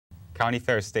County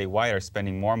fairs statewide are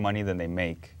spending more money than they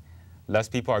make. Less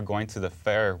people are going to the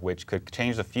fair, which could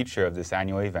change the future of this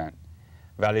annual event.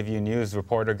 Valley View News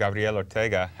reporter Gabrielle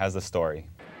Ortega has the story.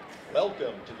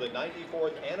 Welcome to the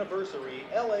 94th anniversary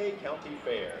LA County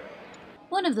Fair.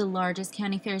 One of the largest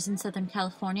county fairs in Southern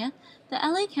California, the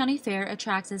LA County Fair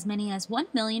attracts as many as 1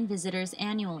 million visitors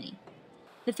annually.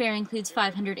 The fair includes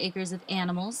 500 acres of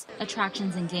animals,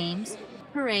 attractions and games,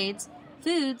 parades,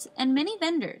 foods, and many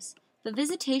vendors, but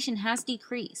visitation has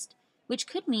decreased, which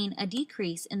could mean a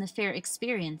decrease in the fair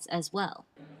experience as well.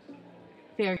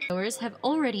 Fairgoers have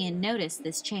already noticed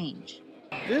this change.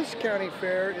 This county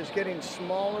fair is getting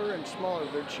smaller and smaller.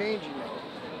 They're changing it.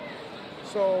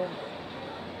 So,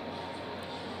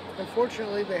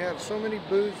 unfortunately, they have so many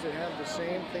booths that have the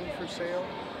same thing for sale.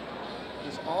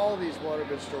 There's all these water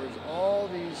goods stores, all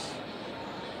these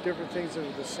different things that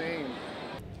are the same.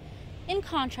 In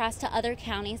contrast to other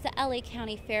counties, the LA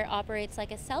County Fair operates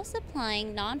like a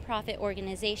self-supplying nonprofit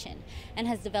organization and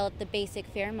has developed the basic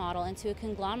fair model into a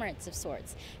conglomerate of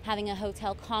sorts, having a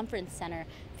hotel conference center,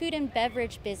 food and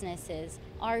beverage businesses,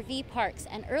 RV parks,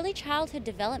 and early childhood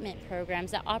development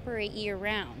programs that operate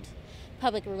year-round.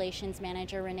 Public Relations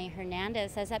Manager Renee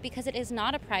Hernandez says that because it is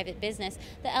not a private business,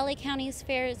 the LA County's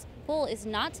Fair's goal is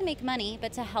not to make money,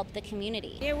 but to help the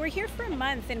community. Yeah, we're here for a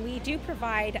month, and we do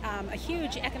provide a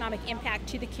huge economic impact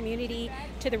to the community,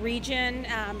 to the region,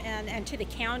 and to the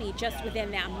county just within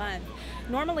that month.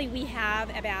 Normally we have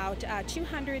about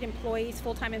 200 employees,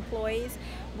 full-time employees.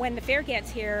 When the fair gets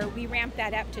here, we ramp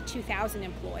that up to 2,000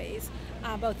 employees,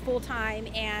 both full-time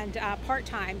and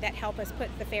part-time, that help us put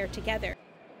the fair together.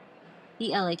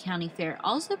 The LA County Fair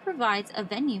also provides a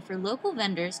venue for local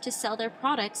vendors to sell their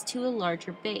products to a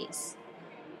larger base.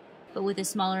 But with a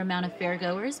smaller amount of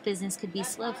fairgoers, business could be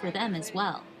slow for them as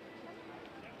well.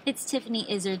 It's Tiffany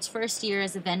Izzard's first year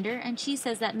as a vendor, and she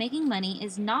says that making money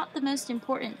is not the most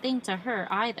important thing to her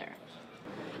either.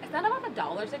 It's not about the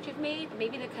dollars that you've made, but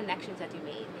maybe the connections that you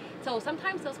made. So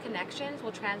sometimes those connections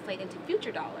will translate into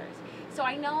future dollars. So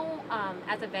I know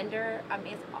as a vendor,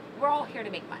 we're all here to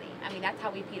make money. I mean, that's how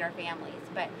we feed our families.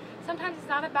 But sometimes it's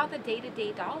not about the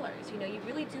day-to-day dollars. You know, you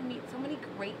really do meet so many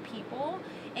great people,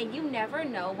 and you never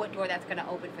know what door that's going to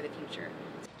open for the future.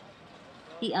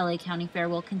 The LA County Fair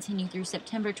will continue through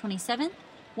September 27th,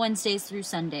 Wednesdays through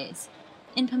Sundays.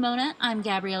 In Pomona, I'm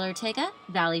Gabrielle Ortega,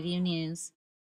 Valley View News.